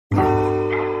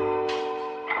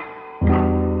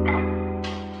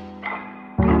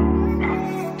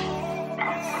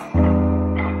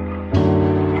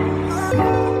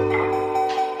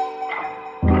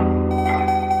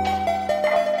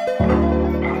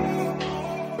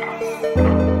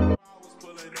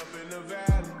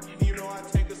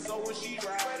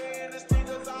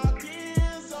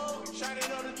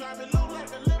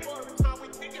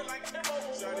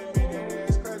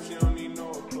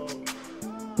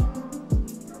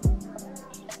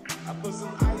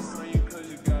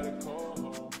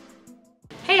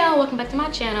welcome back to my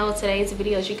channel. Today's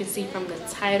video, as you can see from the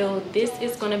title, this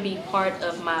is going to be part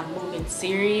of my moving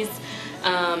series.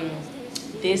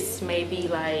 This may be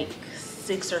like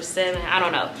 6 or 7, I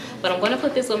don't know, but I'm going to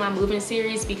put this with my moving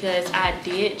series because I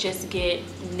did just get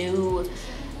new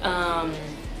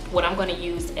what I'm going to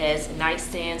use as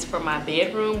nightstands for my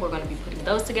bedroom. We're going to be putting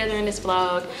those together in this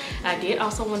vlog. I did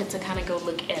also wanted to kind of go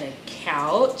look at a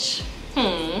couch.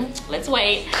 Let's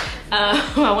wait.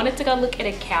 I wanted to go look at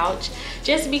a couch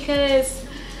just because,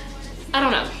 I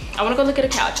don't know, I want to go look at a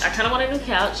couch. I kind of want a new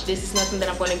couch. This is nothing that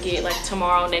I'm going to get like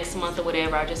tomorrow, next month, or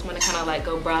whatever. I just want to kind of like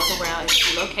go browse around at a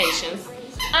few locations.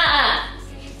 I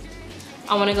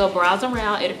want to go browse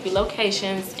around at a few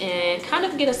locations and kind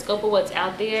of get a scope of what's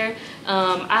out there.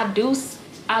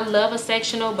 I love a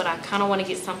sectional, but I kind of want to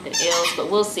get something else,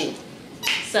 but we'll see.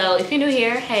 So if you're new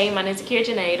here, hey, my name is Akeira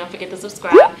Janee. Don't forget to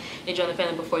subscribe and join the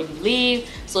family before you leave.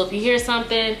 So if you hear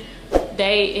something,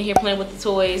 they in here playing with the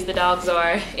toys, the dogs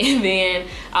are, and then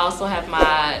I also have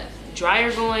my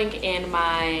dryer going and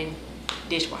my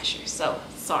dishwasher. So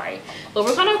sorry, but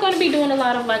we're kind of going to be doing a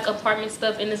lot of like apartment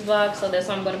stuff in this vlog, so that's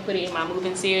why I'm going to put it in my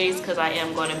moving series, because I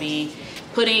am going to be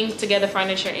putting together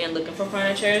furniture and looking for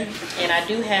furniture, and I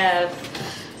do have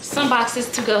some boxes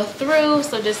to go through.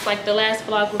 So just like the last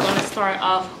vlog, we're going to start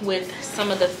off with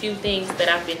some of the few things that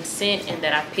I've been sent and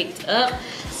that I picked up.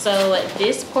 So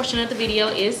this portion of the video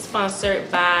is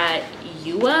sponsored by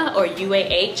UA or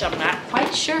UAH. I'm not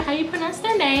quite sure how you pronounce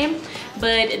their name,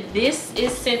 but this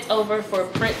is sent over for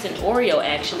Prince and Oreo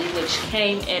actually, which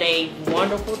came at a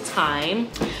wonderful time.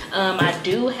 I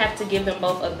do have to give them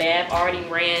both a bath. I already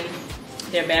ran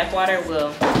their bath water,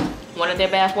 well, one of their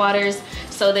bath waters.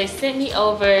 So they sent me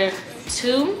over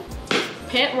 2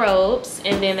 pet robes,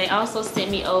 and then they also sent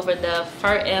me over the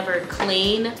Forever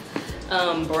Clean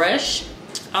brush.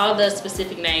 All the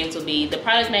specific names will be, the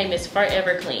product name is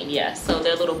Forever Clean, yeah, so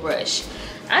their little brush.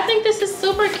 I think this is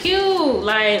super cute.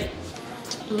 Like,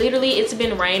 literally it's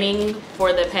been raining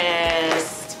for the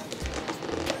past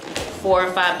 4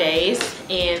 or 5 days,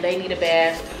 and they need a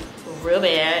bath real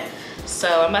bad.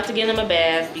 So I'm about to give them a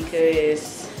bath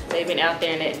because they've been out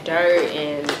there in that dirt,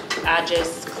 and I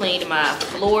just cleaned my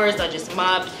floors. I just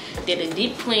mopped, did a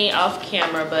deep clean off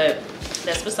camera, but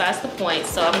that's besides the point.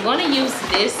 So I'm going to use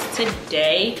this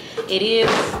today.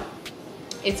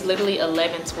 It's literally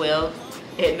 11:12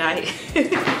 at night.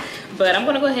 But I'm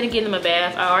going to go ahead and give them a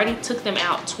bath. I already took them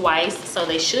out twice, so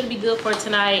they should be good for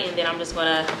tonight, and then I'm just going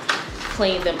to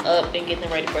clean them up and get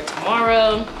them ready for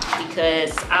tomorrow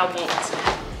because I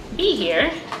won't be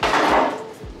here.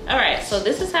 All right, so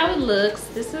this is how it looks.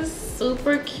 This is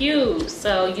super cute.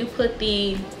 So you put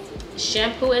the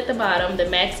shampoo at the bottom. The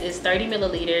max is 30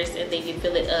 milliliters, and then you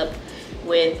fill it up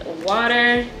with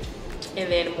water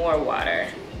and then more water.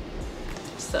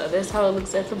 So that's how it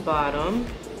looks at the bottom.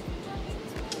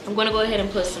 I'm gonna go ahead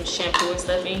and put some shampoo and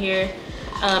stuff in here.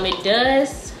 It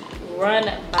does run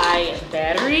by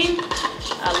battery.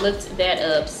 I looked that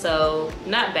up. So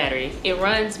not battery, it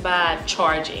runs by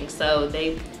charging. So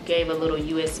they gave a little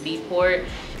USB port,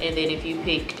 and then if you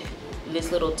pick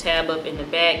this little tab up in the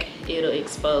back, it'll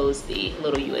expose the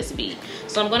little USB.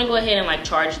 So I'm gonna go ahead and like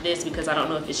charge this because I don't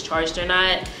know if it's charged or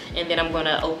not, and then I'm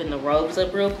gonna open the robes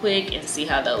up real quick and see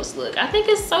how those look. I think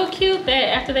it's so cute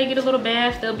that after they get a little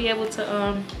bath, they'll be able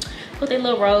to put their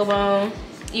little robe on.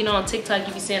 You know, on TikTok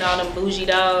you be seeing all them bougie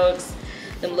dogs,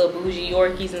 them little bougie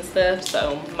Yorkies and stuff.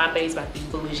 So my baby's about to be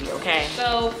bougie, okay?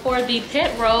 So for the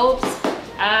pet robes,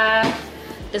 I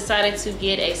decided to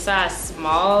get a size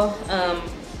small.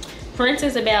 Prince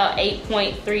is about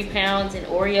 8.3 pounds, and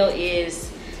Oreo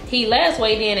is, he last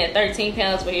weighed in at 13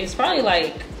 pounds, but he's probably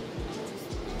like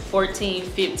 14,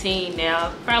 15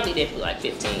 now, probably definitely like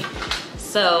 15.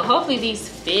 So hopefully these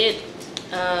fit.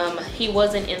 He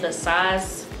wasn't in the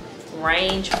size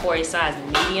range for a size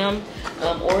medium.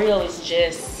 Oreo is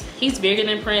just, he's bigger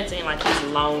than Prince, and like he's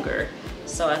longer.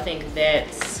 So I think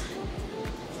that's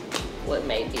what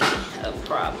may be a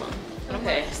problem.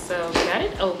 Okay, so we got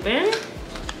it open.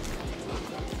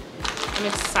 I'm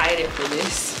excited for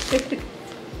this.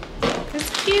 It's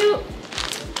cute.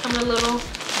 Come in a little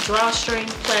drawstring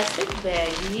plastic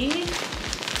baggie.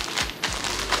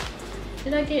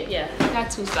 Did I get, yeah, I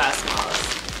got 2 size smalls.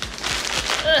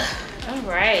 All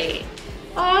right.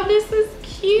 Oh, this is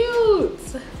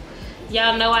cute.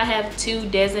 Y'all know I have 2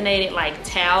 designated like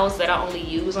towels that I only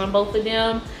use on both of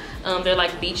them. They're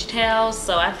like beach towels,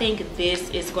 so I think this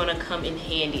is gonna come in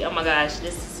handy. Oh my gosh,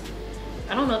 this is,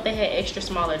 I don't know if they had extra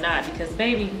small or not, because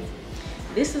baby,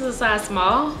 this is a size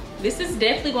small. This is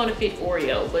definitely gonna fit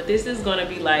Oreo, but this is gonna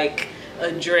be like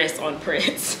a dress on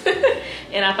Prince.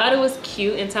 And I thought it was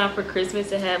cute in time for Christmas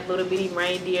to have little bitty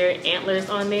reindeer antlers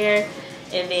on there.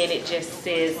 And then it just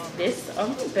says this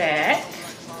on the back.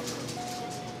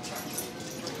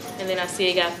 And then I see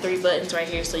it got 3 buttons right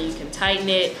here so you can tighten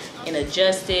it and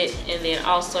adjust it. And then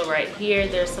also right here,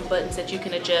 there's some buttons that you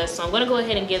can adjust. So I'm gonna go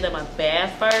ahead and give them a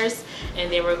bath first.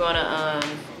 And then we're gonna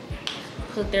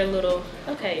put their little,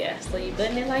 okay, yeah. So you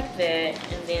button it like that.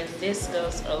 And then this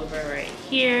goes over right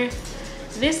here.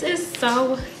 This is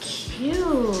so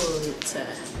cute.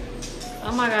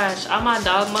 Oh my gosh, all my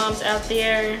dog moms out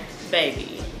there,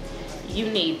 baby, you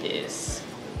need this.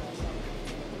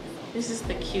 This is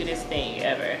the cutest thing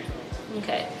ever.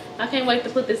 Okay, I can't wait to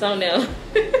put this on now.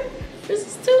 This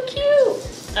is too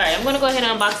cute. All right, I'm gonna go ahead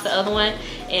and unbox the other one,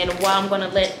 and while I'm gonna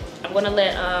let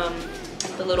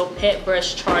the little pet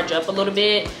brush charge up a little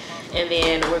bit, and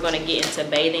then we're gonna get into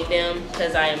bathing them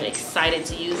because I am excited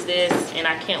to use this and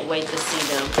I can't wait to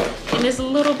see them in this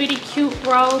little bitty cute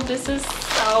robe. This is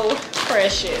so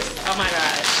precious. Oh my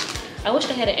gosh. I wish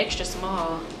they had an extra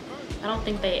small. I don't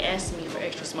think they asked me for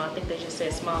extra small. I think they just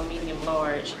said small, medium,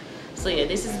 large. So yeah,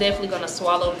 this is definitely gonna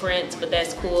swallow Prince, but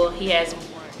that's cool. He has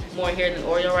more hair than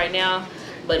Oreo right now,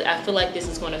 but I feel like this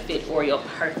is gonna fit Oreo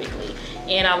perfectly.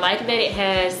 And I like that it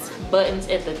has buttons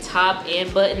at the top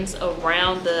and buttons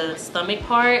around the stomach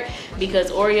part,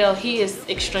 because Oreo, he is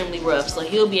extremely rough, so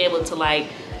he'll be able to like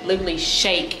literally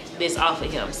shake this off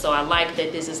of him. So I like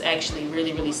that this is actually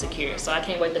really, really secure. So I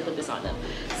can't wait to put this on them.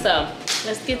 So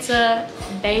let's get to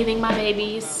bathing my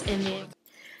babies. And then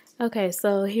okay,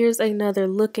 so here's another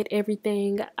look at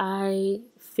everything. I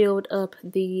filled up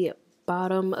the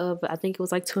bottom of, I think it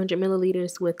was like 200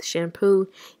 milliliters with shampoo.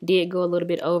 Did go a little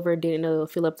bit over, didn't know it'll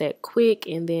fill up that quick.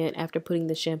 And then after putting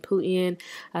the shampoo in,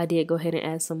 I did go ahead and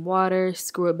add some water,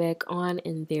 screw it back on,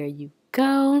 and there you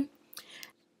go.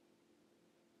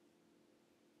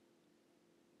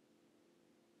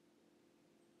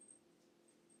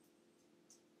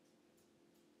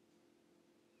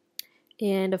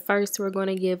 And first we're going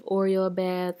to give Oreo a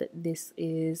bath. This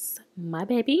is my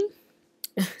baby.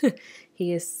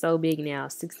 He is so big now,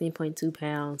 16.2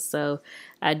 pounds. So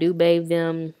I do bathe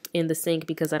them in the sink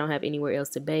because I don't have anywhere else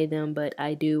to bathe them, but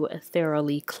I do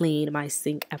thoroughly clean my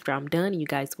sink after I'm done. You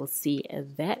guys will see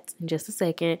that in just a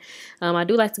second. I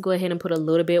do like to go ahead and put a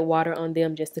little bit of water on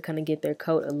them just to kind of get their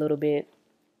coat a little bit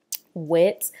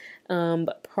wet.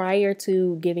 But prior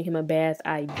to giving him a bath,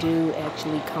 I do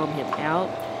actually comb him out.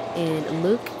 And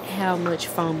look how much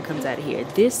foam comes out of here.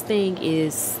 This thing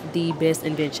is the best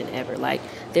invention ever. Like,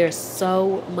 there's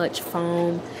so much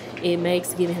foam. It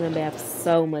makes giving him a bath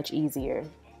so much easier.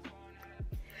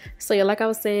 So yeah, like I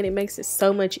was saying, it makes it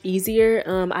so much easier.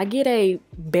 I get a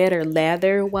better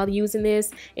lather while using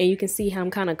this, and you can see how I'm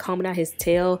kind of combing out his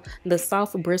tail. The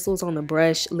soft bristles on the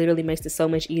brush literally makes it so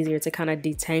much easier to kind of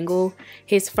detangle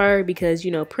his fur, because,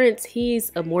 you know, Prince, he's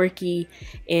a Morkie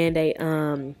and a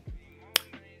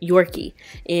Yorkie,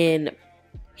 and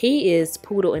he is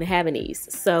poodle and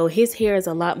Havanese, so his hair is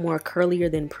a lot more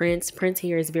curlier than Prince. Prince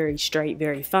hair is very straight,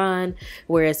 very fine,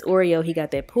 whereas Oreo, he got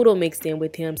that poodle mixed in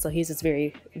with him, so he's just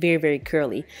very, very, very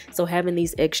curly. So having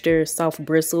these extra soft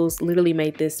bristles literally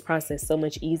made this process so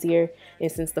much easier.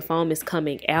 And since the foam is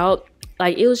coming out,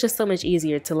 like, it was just so much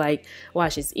easier to like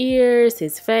wash his ears,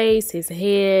 his face, his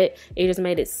head. It just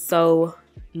made it so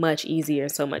much easier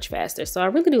and so much faster. So I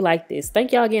really do like this.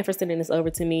 Thank y'all again for sending this over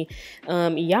to me.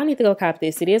 Y'all need to go cop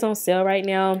this. It is on sale right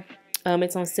now.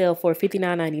 It's on sale for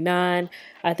 $59.99.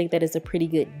 I think that is a pretty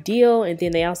good deal. And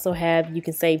then they also have, you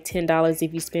can save $10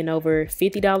 if you spend over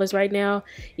 $50 right now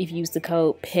if you use the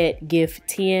code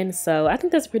PETGIFT10. So I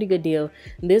think that's a pretty good deal.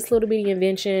 This little bitty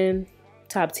invention,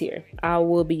 top tier. I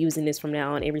will be using this from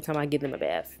now on every time I give them a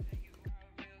bath.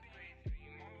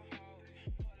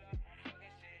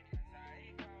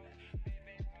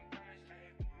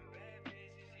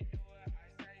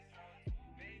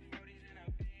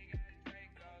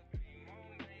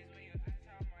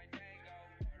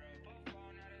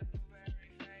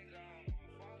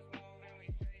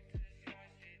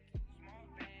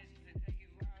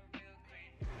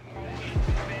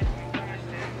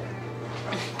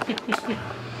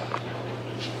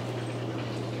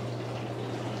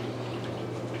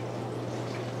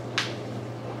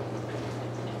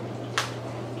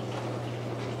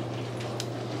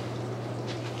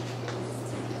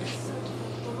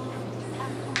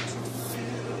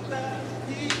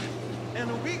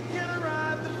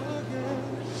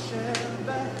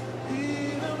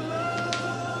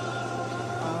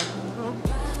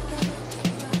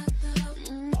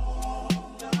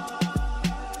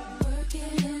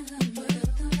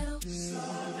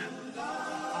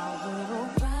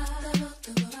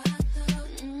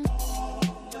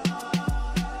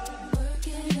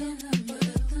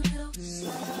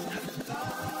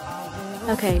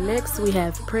 Okay, next we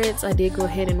have Prince. I did go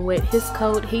ahead and wet his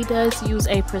coat. He does use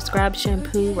a prescribed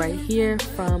shampoo right here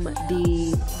from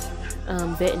the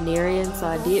veterinarian, so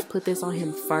I did put this on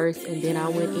him first, and then I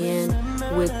went in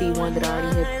with the one that I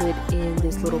already had put in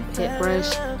this little pet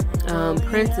brush.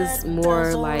 Prince is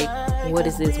more like, what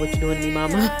is this, what you doing to me,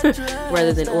 mama?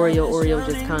 Rather than Oreo. Oreo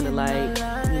just kind of like,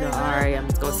 you know, alright, I'm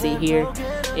just gonna sit here.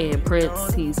 And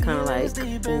Prince, he's kind of like,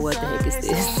 well, what the heck is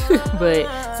this?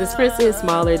 But since Prince is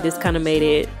smaller, this kind of made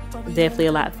it definitely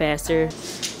a lot faster,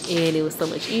 and it was so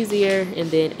much easier. And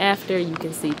then after, you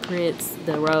can see Prince,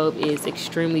 the robe is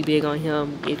extremely big on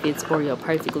him. It fits Oreo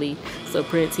perfectly. So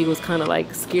Prince, he was kind of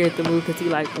like scared to move because he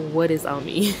like, what is on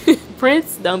me?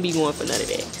 Prince don't be going for none of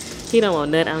that. He don't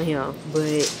want none on him,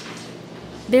 but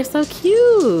they're so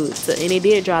cute. And it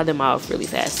did dry them off really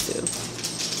fast too.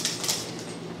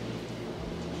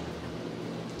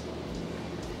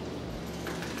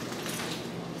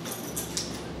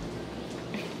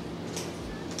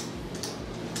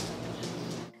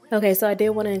 Okay, so I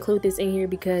did want to include this in here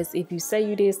because if you say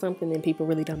you did something, then people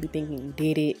really don't be thinking you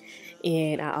did it.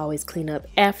 And I always clean up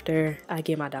after I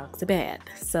give my dogs a bath.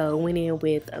 So went in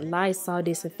with a Lysol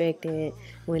disinfectant,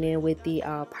 went in with the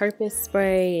all-purpose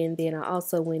spray, and then I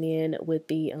also went in with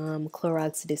the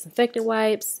Clorox disinfectant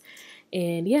wipes.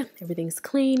 And yeah, everything's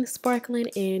clean, sparkling,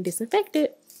 and disinfected.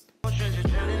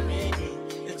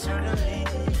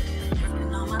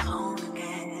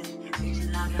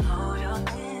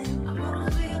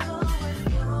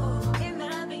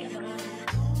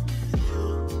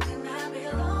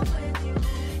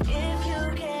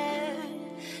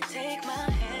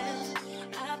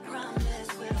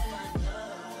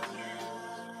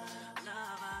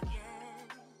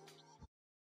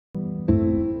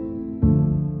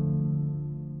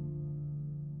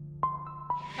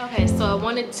 Okay, so I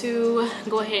wanted to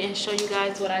go ahead and show you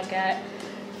guys what I got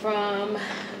from,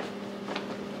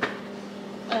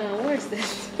 where's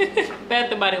this?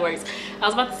 Bath & Body Works. I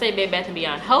was about to say Bed Bath &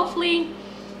 Beyond. Hopefully,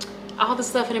 all the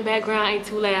stuff in the background ain't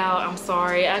too loud. I'm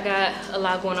sorry, I got a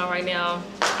lot going on right now.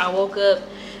 I woke up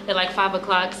at like 5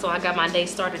 o'clock, so I got my day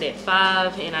started at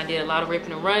 5, and I did a lot of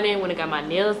ripping and running. When I got my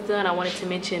nails done, I wanted to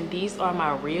mention these are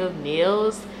my real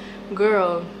nails.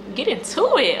 Girl, get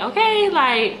into it, okay?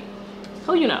 Like,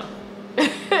 who you know?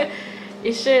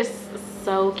 It's just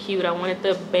so cute. I wanted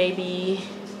the baby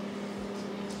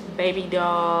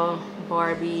doll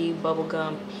Barbie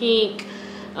bubblegum pink.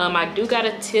 I do got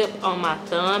a tip on my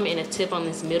thumb and a tip on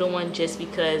this middle one just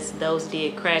because those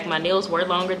did crack. My nails were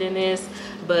longer than this,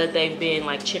 but they've been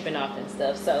like chipping off and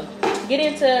stuff. So get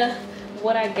into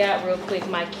what I got real quick,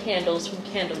 my candles from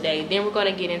Candle Day. Then we're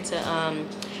gonna get into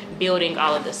building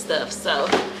all of this stuff. So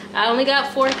I only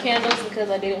got 4 candles because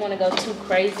I didn't want to go too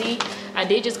crazy. I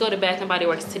did just go to Bath & Body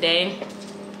Works today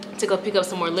to go pick up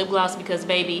some more lip gloss because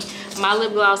baby, my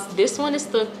lip gloss, this one is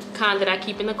the kind that I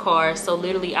keep in the car, so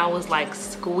literally I was like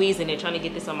squeezing it trying to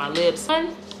get this on my lips.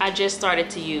 One I just started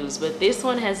to use, but this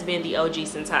one has been the OG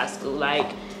since high school. Like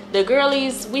the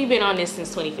girlies, we've been on this since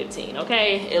 2015,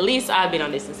 okay? At least I've been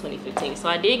on this since 2015. So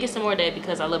I did get some more of that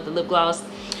because I love the lip gloss,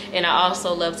 and I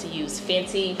also love to use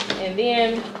Fenty. And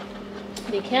then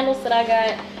the candles that I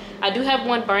got, I do have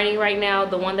one burning right now.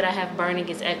 The one that I have burning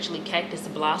is actually Cactus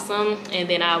Blossom. And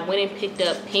then I went and picked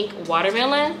up Pink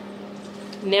Watermelon.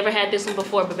 Never had this one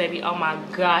before, but baby, oh my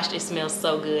gosh, it smells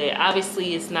so good.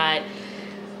 Obviously, it's not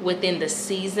within the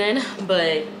season,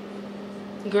 but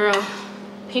girl,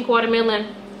 Pink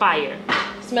Watermelon, fire.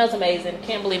 Smells amazing.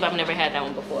 Can't believe I've never had that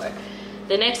one before.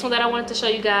 The next one that I wanted to show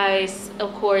you guys,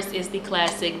 of course, is the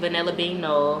classic Vanilla Bean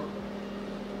Knoll.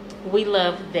 We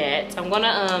love that. I'm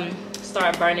gonna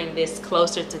start burning this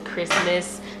closer to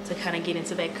Christmas to kind of get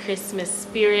into that Christmas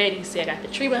spirit. You see I got the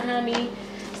tree behind me,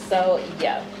 so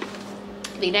yeah.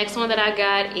 The next one that I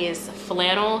got is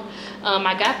flannel.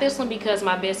 I got this one because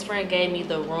my best friend gave me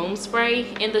the room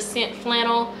spray in the scent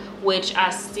flannel, which I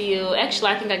still,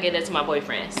 actually I think I gave that to my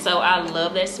boyfriend. So I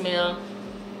love that smell.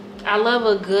 I love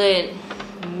a good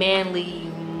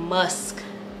manly musk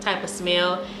type of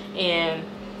smell, and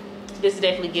this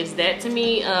definitely gives that to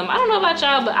me. I don't know about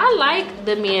y'all, but I like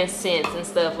the men's scents and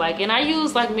stuff, like, and I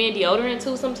use like men deodorant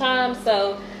too sometimes,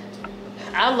 so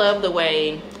I love the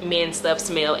way men's stuff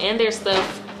smell, and their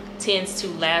stuff tends to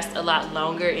last a lot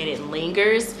longer and it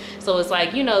lingers. So it's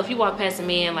like, you know, if you walk past a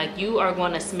man, like you are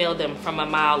going to smell them from a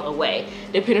mile away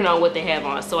depending on what they have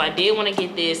on. So I did want to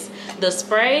get this. The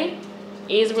spray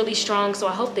is really strong, so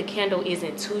I hope the candle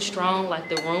isn't too strong. Like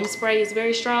the room spray is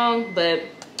very strong, but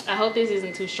I hope this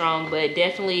isn't too strong, but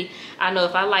definitely, I know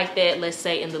if I like that, let's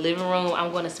say in the living room,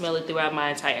 I'm going to smell it throughout my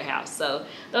entire house. So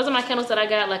those are my candles that I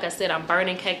got. Like I said, I'm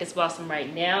burning Cactus Blossom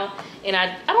right now. And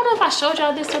I don't know if I showed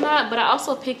y'all this or not, but I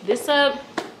also picked this up.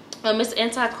 It's an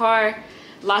anti-car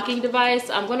locking device.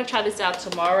 I'm going to try this out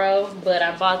tomorrow, but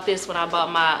I bought this when I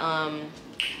bought my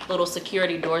little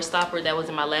security door stopper that was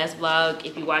in my last vlog.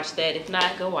 If you watched that, if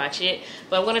not, go watch it.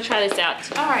 But I'm gonna try this out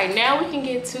too. All right, now we can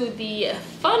get to the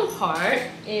fun part,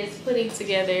 is putting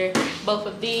together both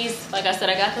of these. Like I said,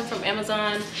 I got them from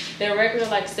Amazon. They're regular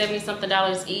like $70 something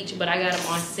each, but I got them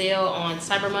on sale on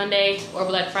Cyber Monday or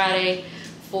Black Friday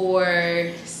for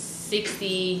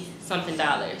 $60 something.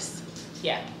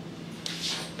 Yeah.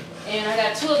 And I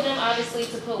got 2 of them, obviously,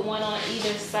 to put one on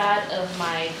either side of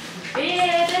my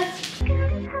bed.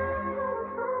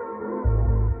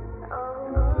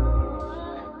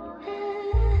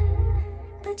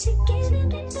 But you're giving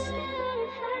me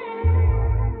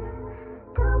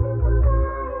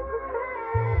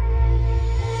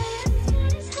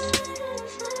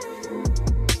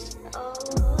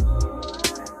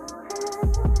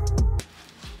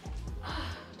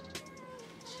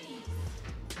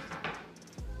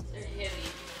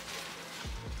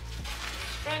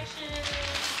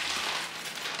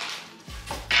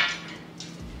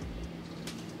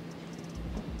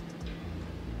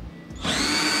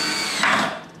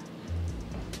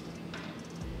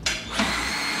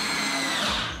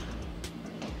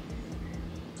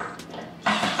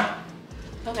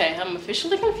Okay, I'm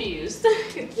officially confused.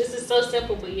 This is so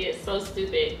simple, but yet so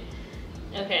stupid.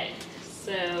 Okay,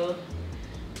 so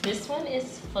this one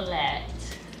is flat,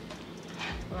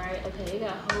 right? Okay, you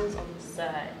got holes on the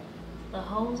side. The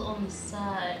holes on the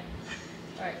side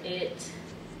are it.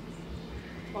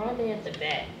 Or are they at the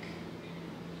back?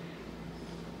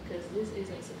 Because this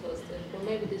isn't supposed to, well,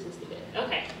 maybe this is the back.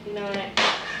 Okay, you know what?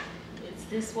 It's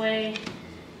this way,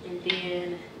 and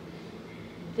then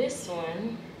this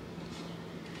one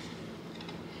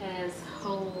has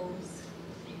holes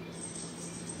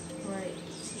right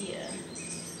here.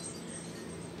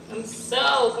 I'm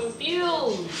so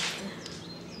confused.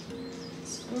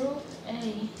 Screw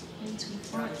A into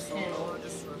front panel.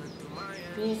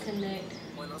 Then connect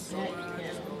back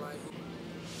panel.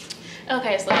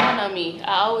 Okay, so y'all know me.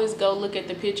 I always go look at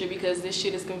the picture because this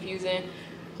shit is confusing.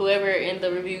 Whoever in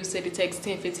the review said it takes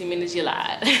 10-15 minutes, you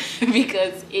lied.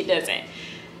 Because it doesn't.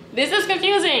 This is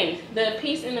confusing. The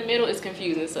piece in the middle is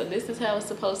confusing. So this is how it's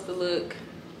supposed to look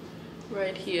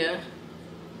right here.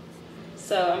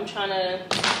 So I'm trying to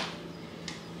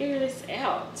figure this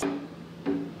out.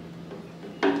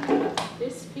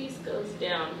 This piece goes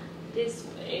down this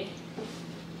way.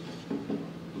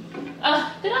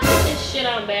 Did I put this shit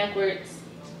on backwards?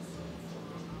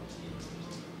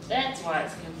 That's why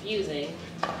it's confusing.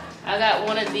 I got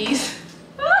one of these.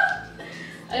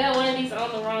 I got one of these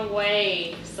on the wrong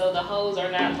way, so the holes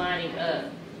are not lining up.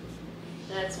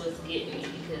 That's what's getting me,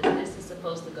 because this is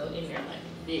supposed to go in there like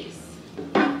this.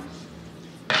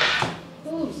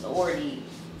 Ooh, lordy.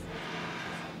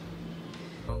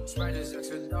 Spiders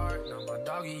extra dark, now my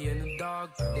doggy in the dog.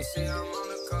 They say I'm on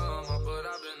the come up, but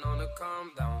I've been on the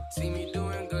calm down. See me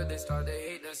doing good, they start to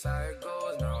hate, that's how it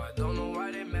goes. Now I don't know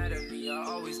why they mad at me, I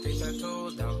always take their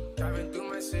toes down. Driving through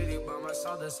my city by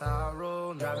myself, that's how I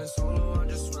roll. Driving solo, I'm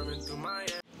just swerving through my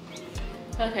head.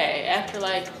 Okay, after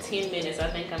like 10 minutes, I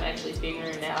think I'm actually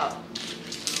figuring out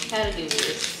how to do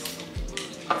this.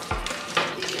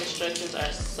 These instructions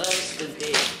are so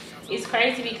stupid. It's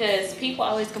crazy because people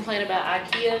always complain about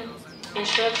IKEA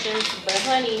instructions, but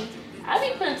honey, I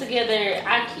be putting together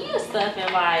IKEA stuff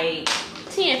in like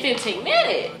 10-15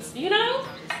 minutes, you know?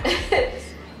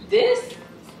 This,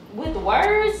 with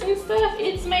words and stuff,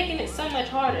 it's making it so much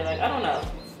harder. Like, I don't know.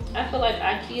 I feel like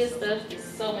IKEA stuff is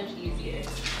so much easier.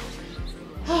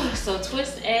 So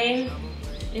twist A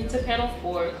into panel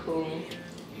 4, cool.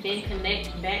 Then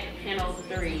connect back panel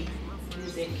 3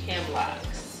 using cam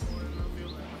blocks.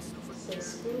 So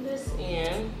screw this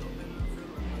in.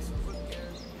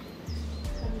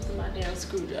 Comes to my damn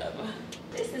screwdriver.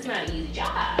 This is not an easy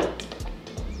job.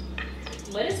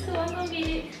 But it's cool, I'm gonna get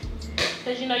it.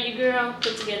 Cause you know your girl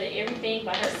put together everything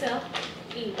by herself.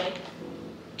 Anyway.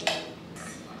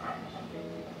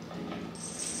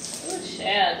 Oh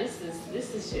child, this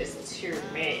is just too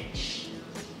much.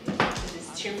 This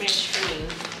is too much for me.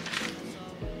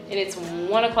 And it's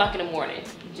 1 o'clock in the morning,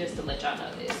 just to let y'all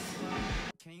know this.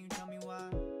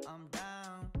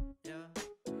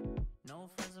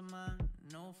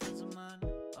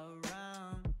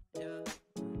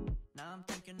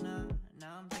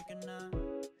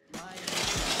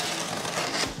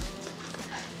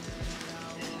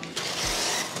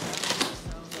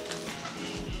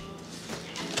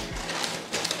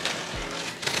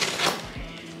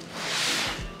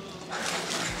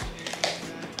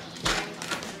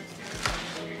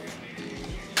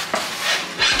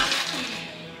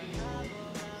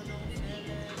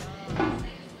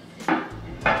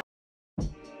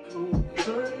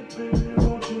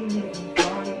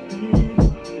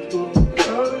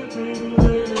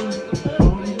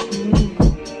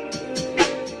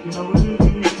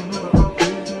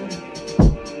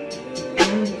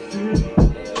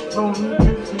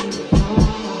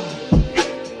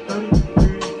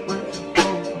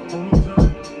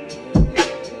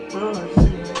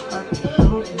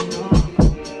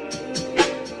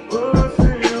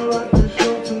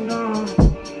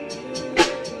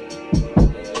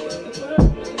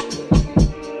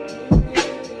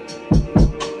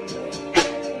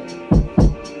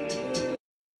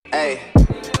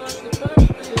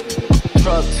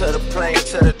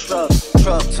 the truck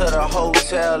to the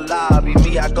hotel lobby.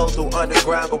 Me, I go through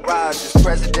underground garages,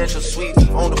 presidential suites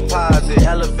on deposit,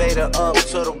 elevator up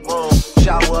to the room,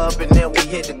 shower up and then we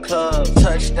hit the club.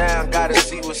 Touchdown, gotta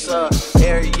see what's up.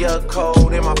 Area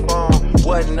code in my phone.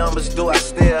 What numbers do I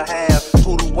still have?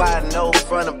 Who do I know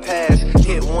from the past?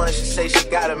 Hit one, she say she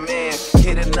got a man.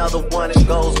 Hit another one, it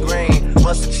goes green.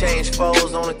 Must've changed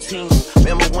foes on the team.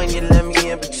 Remember when you let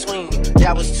me in between?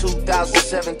 That was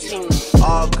 2017.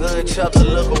 All good, chuck to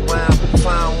look around.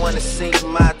 Find one to see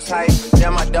my type.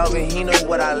 That my dog and he know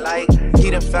what I like. He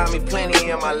done found me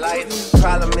plenty in my life.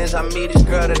 Problem is I meet this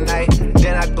girl tonight,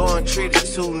 then I go and treat her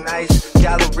too nice.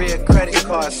 Galleria credit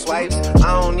card swipes.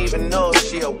 I don't even know if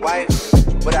she a wife,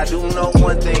 but I do know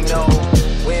one thing though.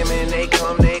 Women, they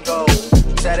come, they go.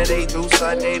 Saturday through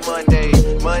Sunday,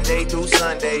 Monday through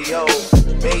Sunday, yo.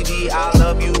 Baby, I'll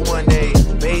love you one day.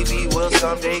 Baby, we'll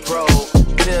someday grow.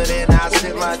 Till then, I'll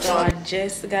sit my So I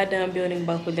just got done building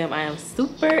both of them. I am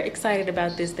super excited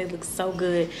about this. They look so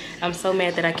good. I'm so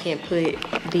mad that I can't put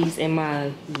these in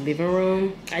my living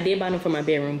room. I did buy them for my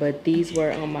bedroom, but these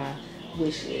were on my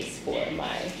wish list for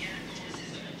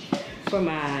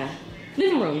my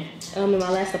living room in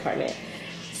my last apartment.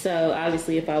 So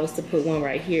obviously if I was to put one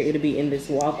right here, it'll be in this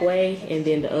walkway, and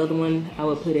then the other one I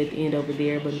would put at the end over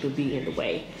there, but it'll be in the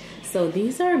way. So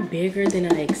these are bigger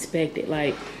than I expected.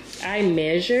 Like, I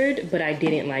measured, but I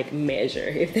didn't like measure,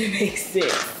 if that makes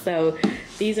sense. So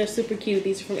these are super cute.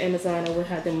 These are from Amazon. I will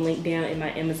have them linked down in my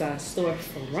Amazon store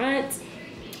front.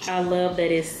 I love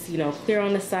that it's, you know, clear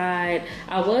on the side.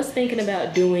 I was thinking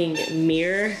about doing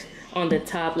mirror on the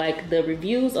top. Like the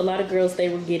reviews, a lot of girls, they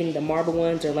were getting the marble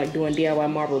ones or like doing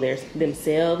DIY marble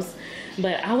themselves.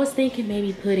 But I was thinking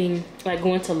maybe putting, like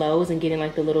going to Lowe's and getting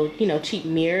like the little, you know, cheap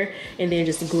mirror and then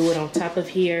just glue it on top of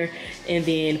here and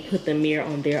then put the mirror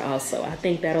on there also. I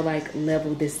think that'll like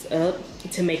level this up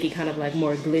to make it kind of like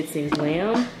more glitz and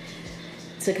glam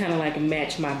to kind of like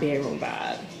match my bedroom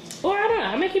vibe. Or I don't know,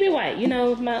 I'm gonna keep it white. You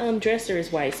know, my dresser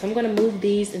is white. So I'm gonna move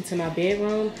these into my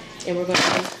bedroom and we're gonna,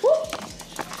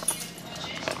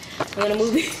 I'm gonna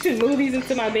move these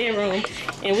into my bedroom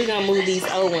and we're gonna move these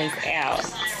old ones out.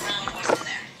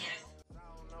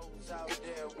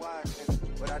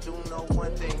 But I do know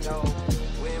one thing though.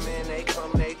 Women, they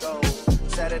come, they go.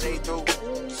 Saturday through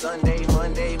Sunday,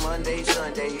 Monday,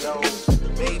 Sunday, yo.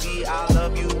 Baby, I'll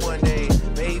love you one day.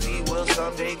 Baby, we'll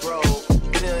someday grow.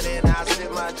 Till then, I'll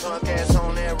sit my drunk ass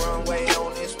on that runway,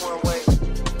 on this one way.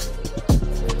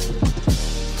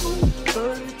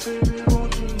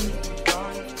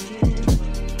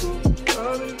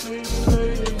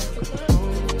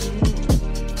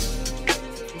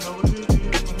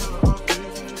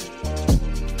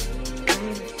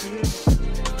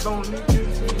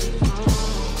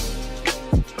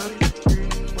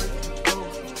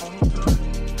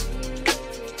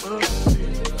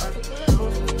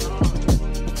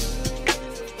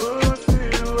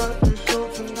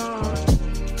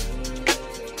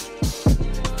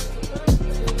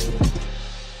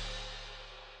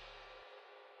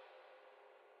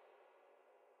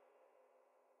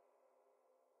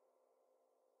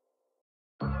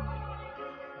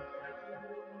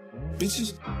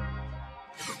 Bitches,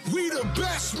 we the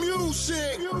best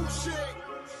music.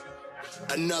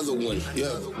 Another one,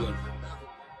 yeah.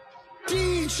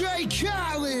 DJ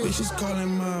Khaled. Bitches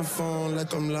calling my phone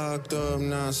like I'm locked up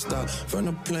non-stop. From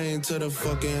the plane to the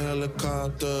fucking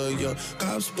helicopter, yeah.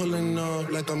 Cops pulling up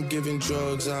like I'm giving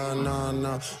drugs,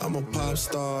 nah. I'm a pop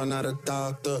star, not a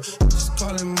doctor. Bitches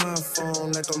calling my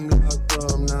phone like I'm locked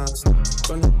up non-stop.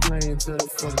 From the plane to the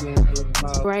fucking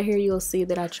helicopter. Right here you'll see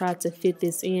that I tried to fit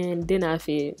this in, did not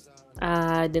fit.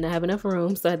 I didn't have enough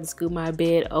room, so I had to scoot my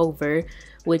bed over,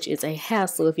 which is a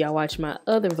hassle if y'all watch my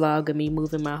other vlog of me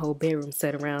moving my whole bedroom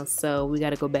set around. So we got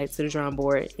to go back to the drawing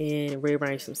board and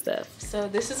rearrange some stuff. So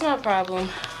this is my problem.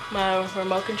 My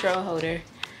remote control holder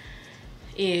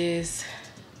is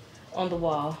on the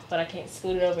wall, but I can't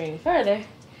scoot it over any further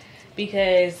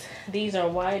because these are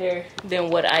wider than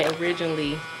what I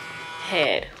originally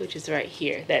had, which is right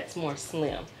here. That's more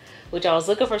slim, which I was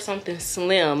looking for something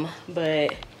slim,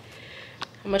 but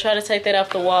I'm gonna try to take that off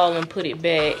the wall and put it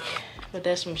back, but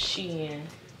that's from Shein.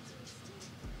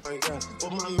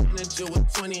 But my manager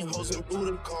with 20 hoes and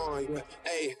Budokan, yeah.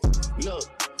 Hey, look,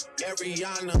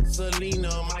 Ariana, Selena,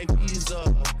 my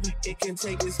visa. It can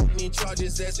take as many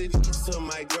charges as it needs to,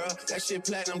 my girl. That shit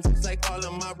platinum just like all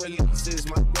of my releases,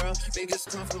 my girl. They just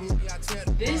come for me, I tell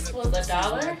them. This was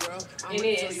 $1 and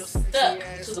it is stuck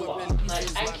to the wall. Like,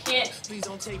 I can't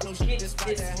get this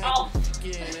off.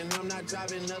 And I'm not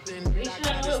driving nothing. Make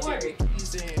sure I know it works.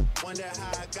 Wonder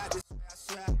how I got this.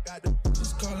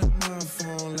 Just calling my my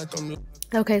phone like I'm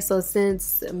Okay, so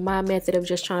since my method of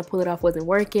just trying to pull it off wasn't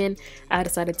working, I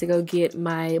decided to go get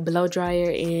my blow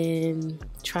dryer and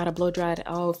try to blow dry it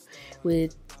off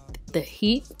with the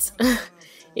heat.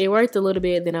 It worked a little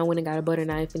bit. Then I went and got a butter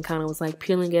knife and kind of was like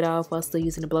peeling it off while still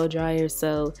using the blow dryer.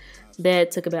 So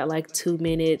that took about like 2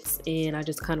 minutes, and I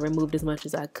just kind of removed as much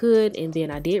as I could, and then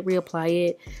I did reapply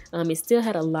it. It still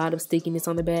had a lot of stickiness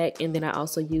on the back, and then I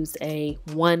also used a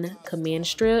 1 command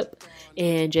strip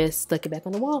and just stuck it back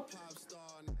on the wall.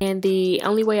 And the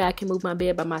only way I can move my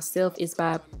bed by myself is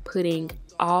by putting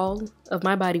all of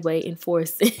my body weight and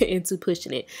force into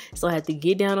pushing it. So I had to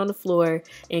get down on the floor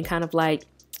and kind of like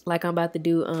I'm about to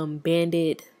do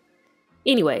banded.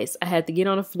 Anyways, I had to get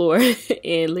on the floor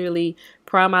and literally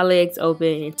pry my legs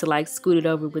open and to like scoot it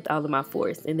over with all of my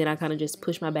force. And then I kind of just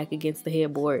pushed my back against the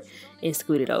headboard and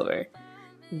scoot it over.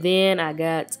 Then I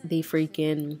got the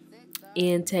freaking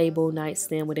end table,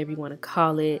 nightstand, whatever you want to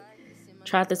call it.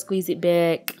 Tried to squeeze it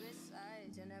back.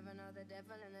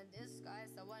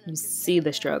 You see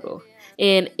the struggle.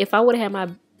 And if I would have had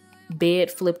my bed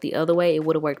flipped the other way, it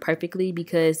would have worked perfectly,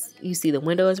 because you see the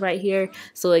window is right here.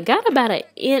 So it got about an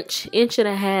inch and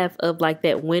a half of like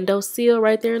that window sill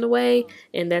right there in the way.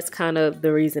 And that's kind of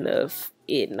the reason of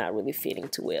it not really fitting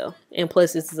too well. And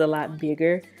plus this is a lot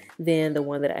bigger than the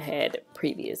one that I had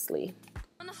previously.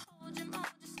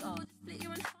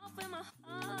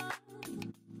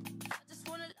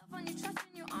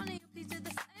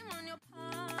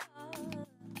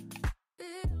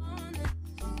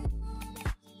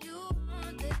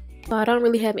 I don't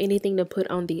really have anything to put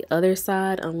on the other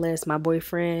side unless my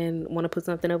boyfriend want to put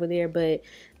something over there, but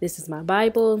this is my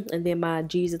Bible, and then my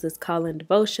Jesus is Calling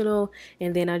devotional,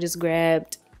 and then I just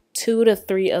grabbed 2 to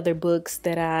 3 other books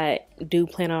that I do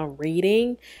plan on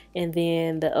reading, and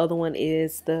then the other one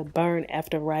is the Burn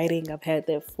After Writing. I've had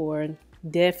that for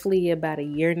definitely about a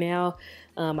year now.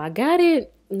 I got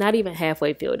it not even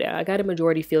halfway filled out. I got a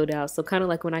majority filled out. So kind of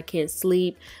like when I can't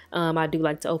sleep, I do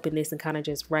like to open this and kind of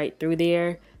just write through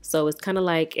there. So it's kind of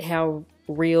like how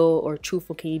real or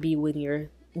truthful can you be when you're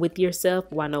with yourself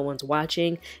while no one's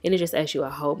watching, and it just asks you a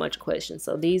whole bunch of questions.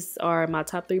 So these are my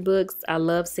top 3 books. I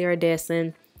love Sarah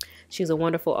Desson. She's a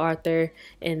wonderful author.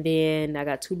 And then I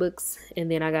got 2 books,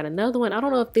 and then I got another one. I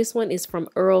don't know if this one is from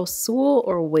Earl Sewell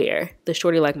or where, the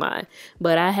shorty like mine,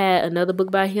 but I had another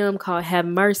book by him called Have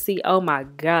Mercy. Oh my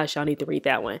gosh, y'all need to read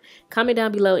that one. Comment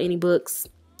down below any books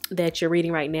that you're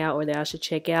reading right now or that I should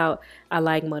check out. I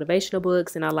like motivational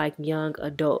books and I like young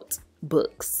adult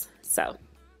books. So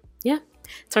yeah,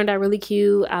 turned out really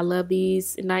cute. I love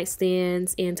these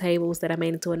nightstands and tables that I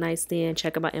made into a nightstand.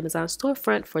 Check out my Amazon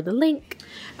storefront for the link.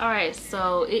 All right,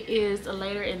 so it is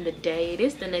later in the day. It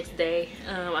is the next day.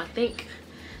 I think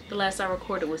the last I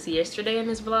recorded was yesterday in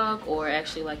this vlog, or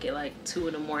actually like at like 2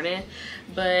 in the morning.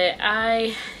 But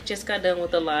I just got done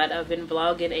with a lot. I've been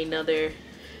vlogging another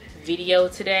video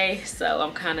today, so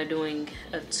I'm kind of doing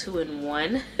a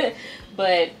 2-in-1.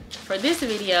 But for this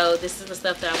video, this is the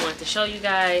stuff that I wanted to show you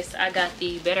guys. I got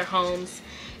the Better Homes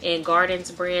and Gardens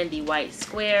brand, the white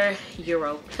square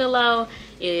Euro pillow.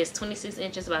 It is 26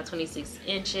 inches by 26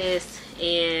 inches,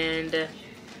 and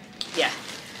yeah,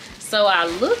 so I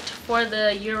looked for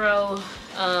the Euro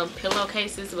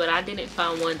pillowcases, but I didn't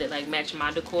find one that like matched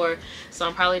my decor, so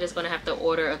I'm probably just gonna have to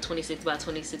order a 26 by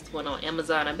 26 one on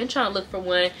Amazon. I've been trying to look for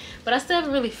one, but I still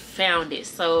haven't really found it.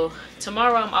 So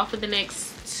tomorrow I'm off for the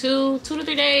next 2 to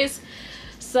 3 days,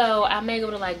 so I may go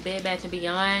to like Bed Bath &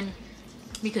 Beyond,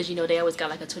 because you know they always got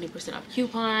like a 20% off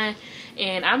coupon,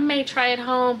 and I may try it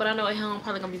home, but I know at home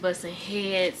probably gonna be busting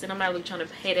heads, and I'm not really trying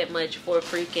to pay that much for a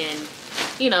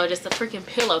freaking, you know, just a freaking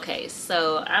pillowcase.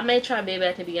 So I may try Bed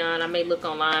Bath & Beyond. I may look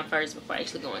online first before I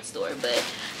actually go in store. But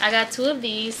I got 2 of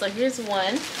these. So here's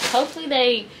one. Hopefully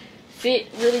they fit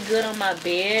really good on my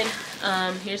bed.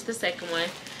 Here's the second one.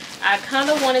 I kind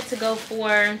of wanted to go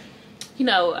for, you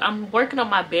know, I'm working on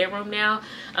my bedroom now.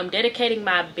 I'm dedicating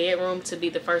my bedroom to be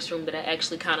the first room that I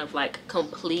actually kind of like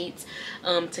complete,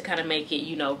 to kind of make it,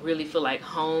 you know, really feel like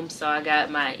home. So I got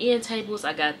my end tables,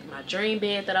 I got my dream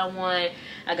bed that I want,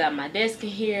 I got my desk in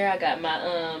here, I got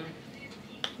my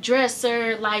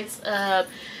dresser, lights up.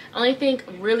 Only thing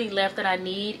really left that I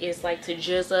need is like to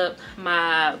jizz up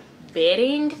my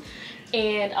bedding,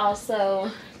 and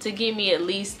also to give me at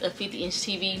least a 50-inch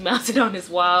TV mounted on this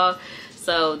wall.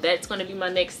 So that's going to be my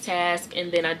next task.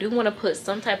 And then I do want to put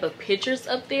some type of pictures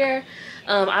up there.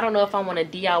 I don't know if I want to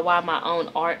DIY my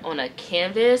own art on a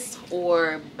canvas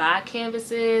or buy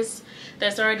canvases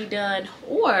that's already done,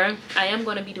 or I am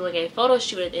going to be doing a photo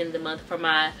shoot at the end of the month for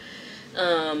my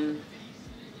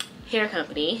hair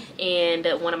company, and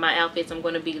one of my outfits I'm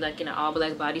going to be like in an all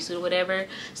black bodysuit or whatever.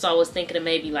 So I was thinking of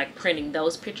maybe like printing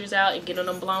those pictures out and getting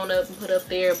them blown up and put up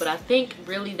there. But I think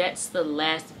really that's the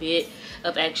last bit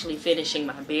of actually finishing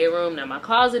my bedroom. Now my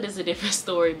closet is a different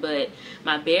story, but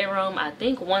my bedroom, I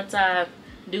think once I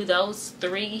do those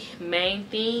 3 main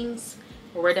things,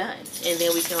 we're done, and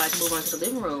then we can like move on to the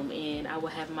living room and I will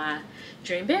have my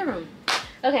dream bedroom.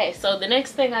 Okay, so the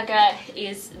next thing I got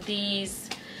is the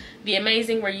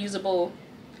amazing reusable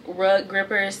rug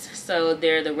grippers. So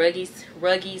they're the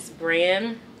Ruggies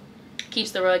brand.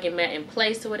 Keeps the rug and mat in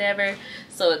place or whatever.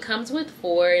 So it comes with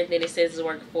 4, and then it says it's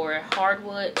working for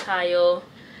hardwood, tile,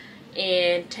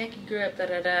 and tacky grip,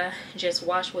 just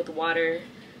wash with water,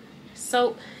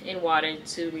 soap and water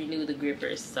to renew the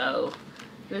grippers. So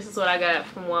this is what I got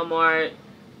from Walmart.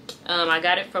 I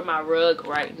got it for my rug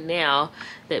right now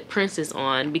that Prince is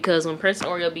on, because when Prince and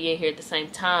Oreo be in here at the same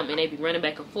time and they be running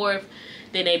back and forth,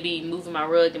 then they be moving my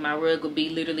rug, and my rug would be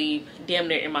literally damn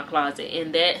near in my closet,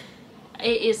 and that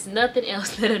it is nothing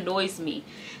else that annoys me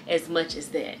as much as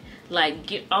that. Like,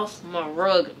 get off my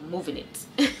rug moving it.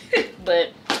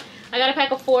 But I got a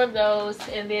pack of 4 of those,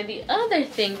 and then the other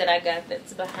thing that I got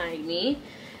that's behind me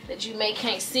that you may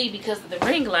can't see because of the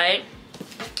ring light,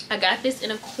 I got this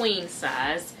in a queen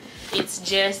size. It's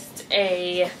just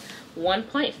a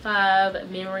 1.5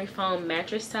 memory foam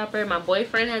mattress topper. My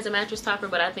boyfriend has a mattress topper,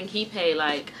 but I think he paid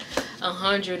like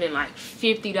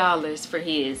 $150 for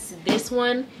his. This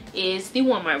one is the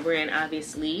Walmart brand,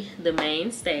 obviously, the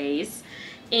mainstays.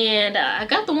 And I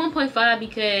got the 1.5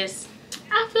 because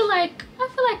I feel like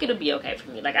it'll be okay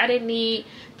for me. Like, I didn't need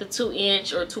the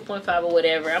 2-inch or 2.5 or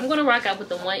whatever. I'm gonna rock out with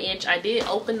the 1-inch. I did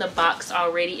open the box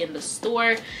already in the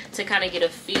store to kind of get a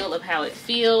feel of how it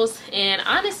feels, and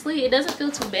honestly, it doesn't feel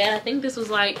too bad. I think this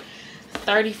was like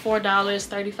 $34,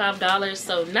 $35,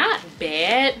 so not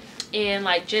bad. And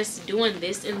like, just doing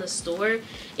this in the store,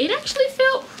 it actually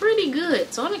felt pretty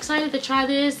good. So I'm excited to try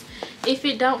this. If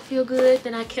it don't feel good,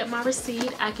 then I kept my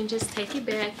receipt. I can just take it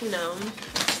back, you know,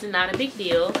 it's not a big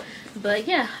deal. But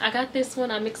yeah, I got this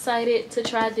one. I'm excited to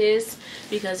try this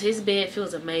because his bed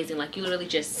feels amazing. Like, you literally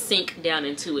just sink down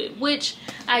into it, which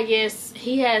I guess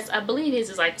he has, I believe his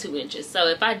is like 2 inches. So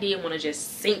if I did want to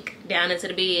just sink down into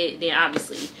the bed, then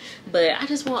obviously, but I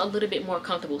just want a little bit more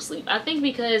comfortable sleep. I think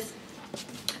because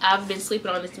I've been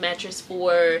sleeping on this mattress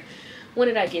for, when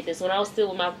did I get this? When I was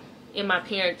still with in my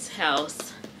parents'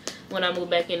 house, when I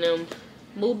moved back in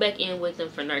with them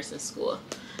for nursing school.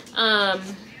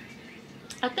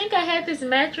 I think I had this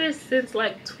mattress since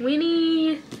like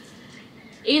either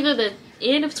the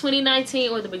end of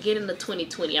 2019 or the beginning of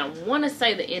 2020. I want to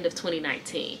say the end of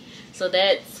 2019. So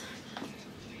that's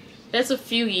a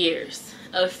few years.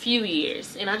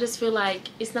 And I just feel like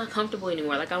it's not comfortable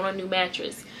anymore. Like, I want a new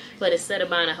mattress. But instead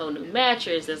of buying a whole new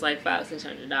mattress that's like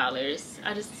 $500-$600,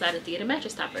 I just decided to get a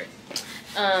mattress topper.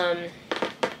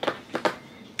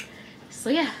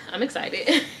 So yeah, I'm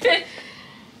excited.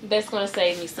 That's gonna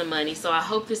save me some money. So I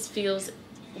hope this feels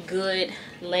good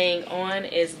laying on,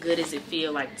 as good as it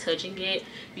feel like touching it,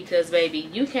 because baby,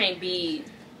 you can't be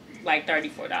like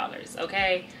 $34,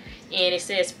 okay? And it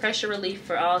says pressure relief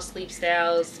for all sleep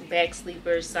styles, back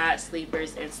sleepers, side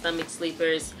sleepers, and stomach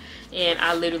sleepers. And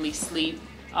I literally sleep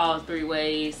all 3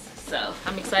 ways, so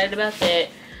I'm excited about that.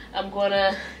 I'm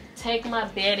gonna take my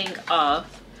bedding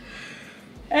off.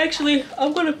 Actually,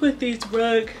 I'm gonna put these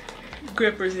rug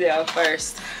grippers down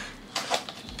first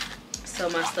so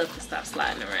my stuff can stop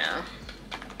sliding around.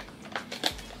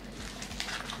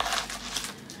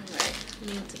 Alright, I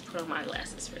need to put on my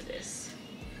glasses for this.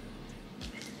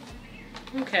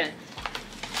 Okay.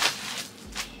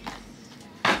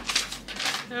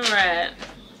 Alright.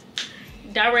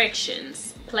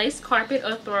 Directions. Place carpet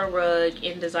or throw rug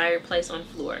in desired place on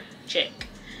floor. Check.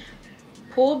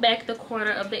 Pull back the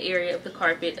corner of the area of the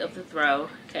carpet of the throw.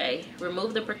 Okay.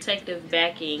 Remove the protective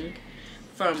backing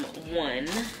from 1.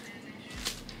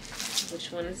 Which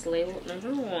one is labeled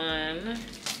number 1?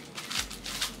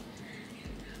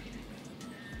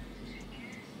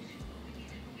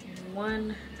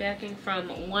 One backing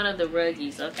from one of the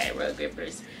Ruggies. Okay, rug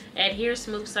grippers. Adhere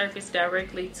smooth surface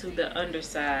directly to the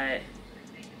underside.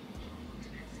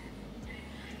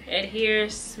 Adhere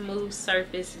smooth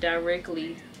surface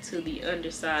directly to the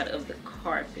underside of the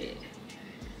carpet.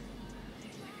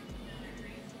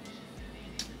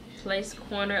 Place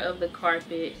corner of the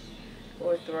carpet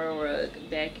or throw rug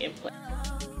back in place.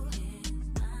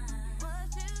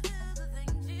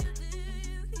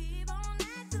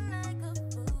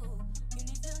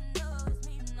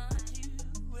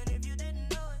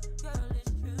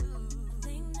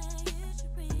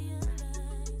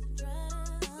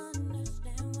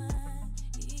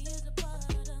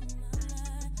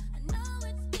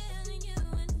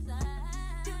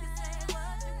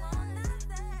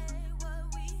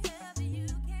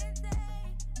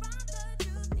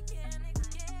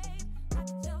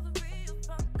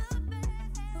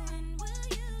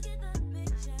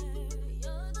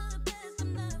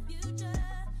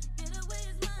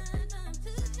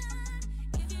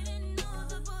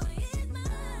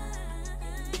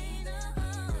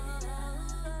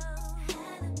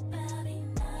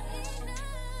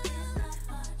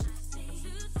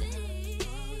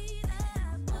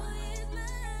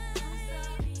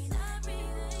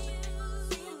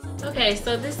 Okay,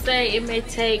 so this say it may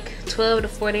take 12 to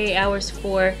 48 hours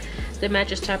for the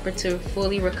mattress topper to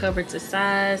fully recover to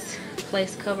size.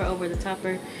 Place cover over the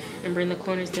topper and bring the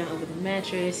corners down over the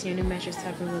mattress. Your new mattress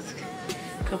topper was...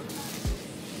 Oh,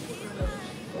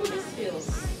 this feels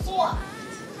soft.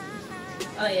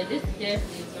 Oh yeah, this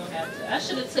definitely is gonna have to. I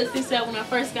should have took this out when I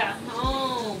first got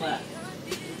home.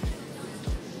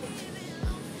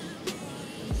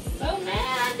 So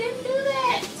mad I didn't do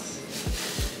that.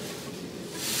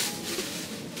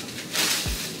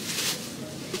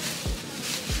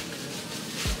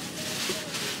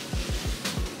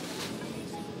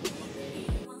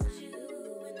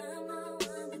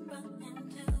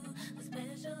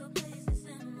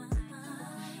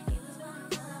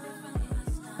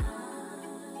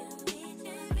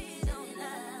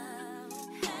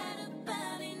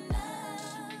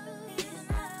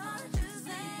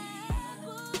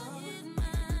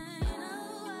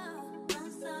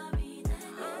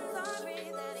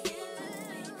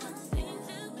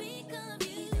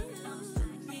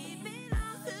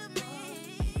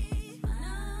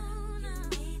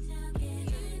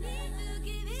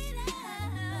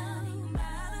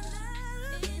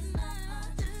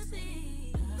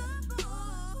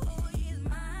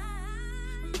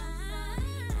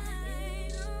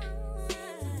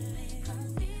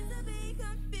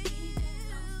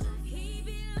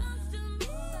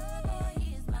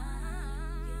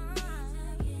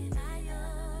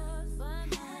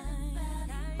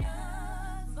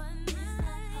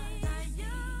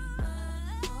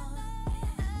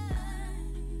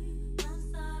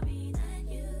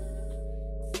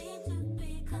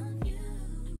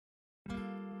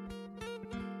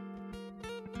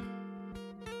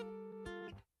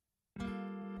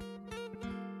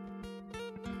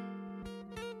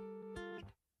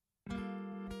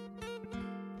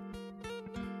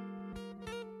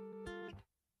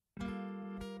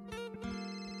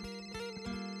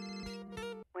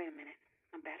 Wait a minute,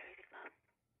 my battery is low.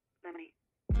 Let me...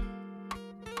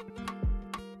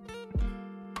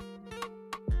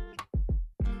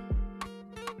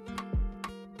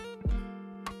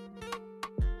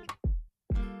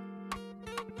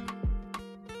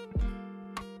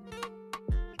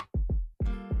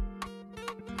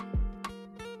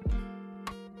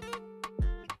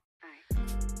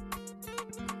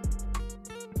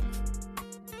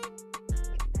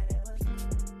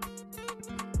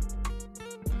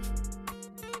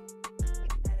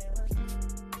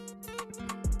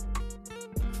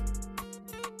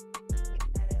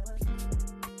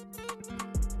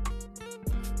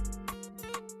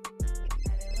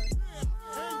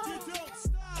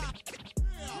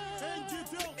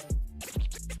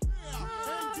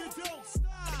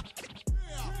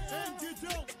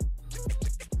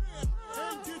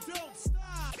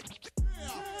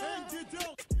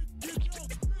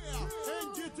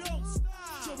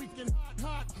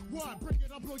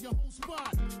 Blow your whole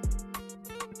spot.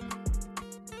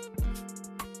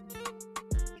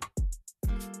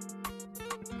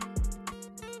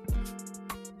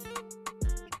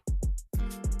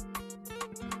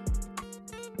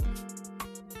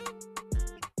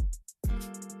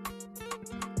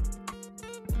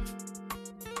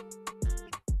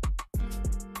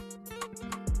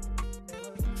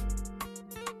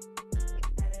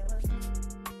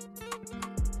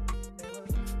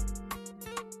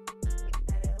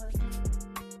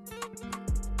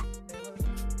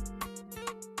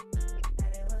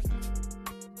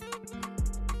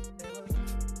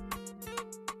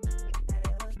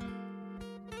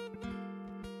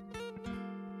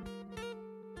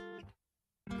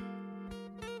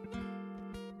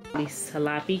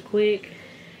 Sloppy quick,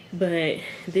 but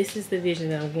this is the vision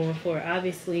that I'm going for.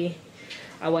 Obviously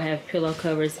I will have pillow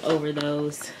covers over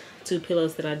those two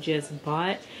pillows that I just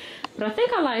bought, but I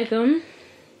think I like them.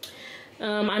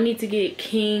 I need to get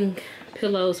king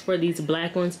pillows for these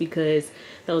black ones because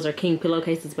those are king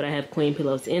pillowcases, but I have queen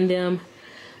pillows in them.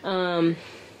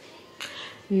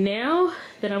 Now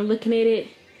that I'm looking at it,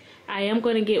 I am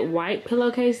going to get white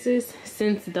pillowcases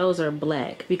since those are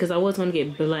black, because I was going to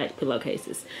get black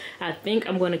pillowcases. I think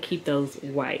I'm going to keep those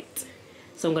white.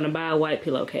 So I'm going to buy a white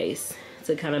pillowcase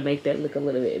to kind of make that look a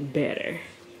little bit better.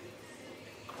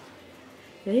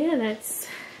 But yeah, that's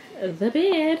the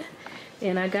bed.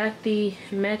 And I got the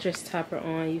mattress topper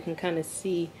on. You can kind of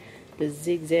see the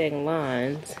zigzag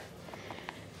lines.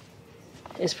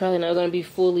 It's probably not going to be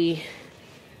fully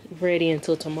ready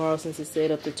until tomorrow since it's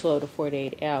set up to 12 to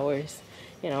 48 hours.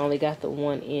 And I only got the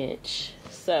 1 inch.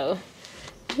 So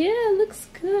yeah, it looks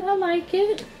good. I like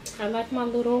it. I like my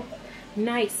little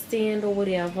nightstand or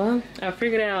whatever. I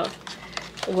figured out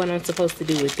what I'm supposed to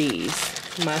do with these.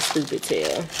 My stupid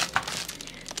tail.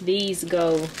 these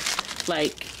go,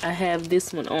 like, I have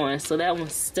this one on, so that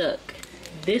one's stuck.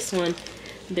 This one,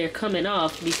 they're coming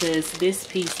off because this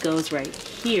piece goes right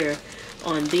here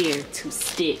on there to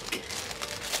stick.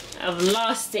 I've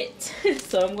lost it.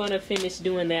 So I'm gonna finish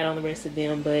doing that on the rest of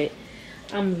them, but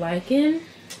I'm liking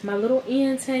my little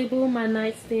end table, my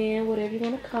nightstand, whatever you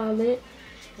want to call it.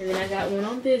 And then I got one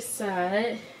on this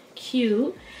side.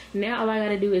 Cute. Now all I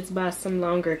gotta do is buy some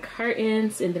longer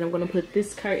curtains, and then I'm gonna put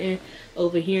this curtain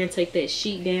over here and take that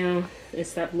sheet down and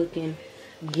stop looking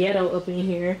ghetto up in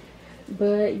here.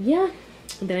 But yeah,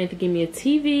 then I need to give me a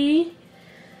TV,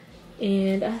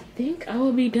 and I think I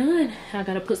will be done. I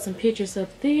gotta put some pictures up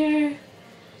there.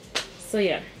 So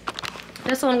yeah,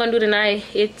 that's what I'm gonna do tonight.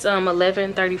 It's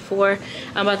 11:34.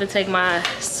 I'm about to take my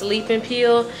sleeping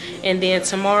pill, and then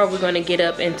tomorrow we're gonna get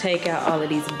up and take out all of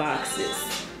these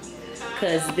boxes,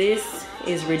 because this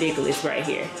is ridiculous right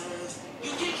here.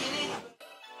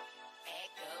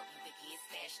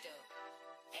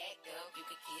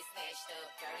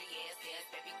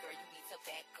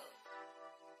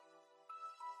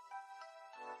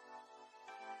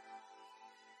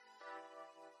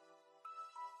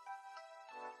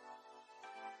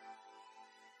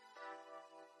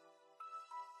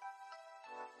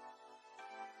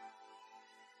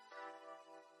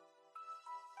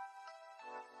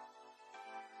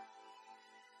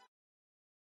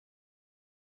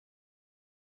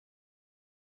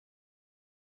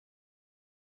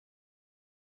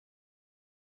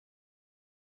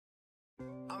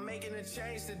 I'm making a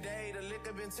change today. The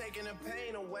liquor been taking the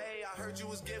pain away. I heard you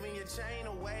was giving your chain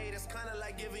away. That's kinda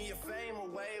like giving your fame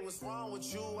away. What's wrong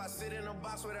with you? I sit in a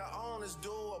box where the owners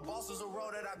do. A boss is a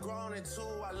role that I grown into.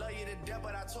 I love you to death,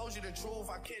 but I told you the truth.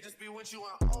 I can't just be with you,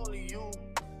 I'm only you.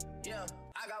 Yeah,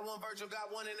 I got one Virgil,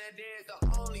 got one in that day, it's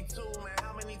the only two, man.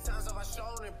 How many times have I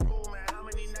shown and proved, man? How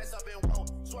many nights I've been woke,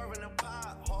 swerving the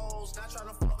potholes, not trying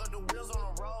to fuck up the wheels on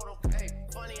the road, okay?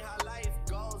 Funny how life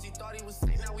goes, he thought he was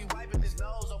sick, now we wiping his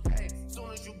nose, okay? Soon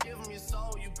as you give him your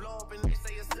soul, you blow up and they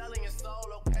say you're selling your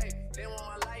soul, okay? They want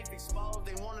my life exposed,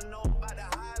 they wanna know about the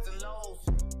highs and lows.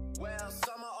 Well,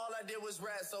 summer all I did was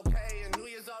rest, okay? And New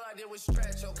Year's all I did was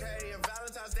stretch, okay? And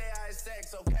Valentine's Day I had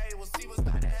sex, okay? We'll see what's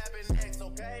about to happen next,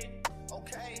 okay?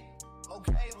 Okay,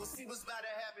 okay, we'll see what's about to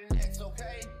happen next,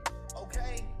 okay?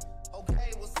 Okay,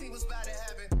 okay, we'll see what's about to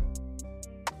happen.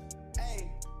 Hey,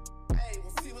 hey,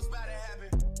 we'll see what's about to happen.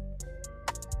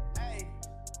 Hey,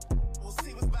 we'll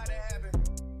see what's about to happen.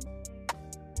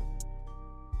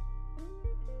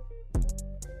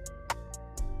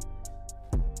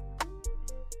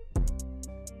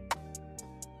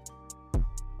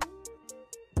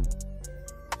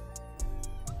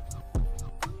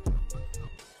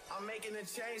 I'm making a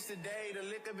change today. The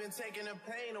liquor been taking the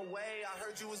pain away. I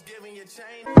heard you was giving your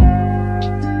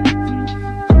chain.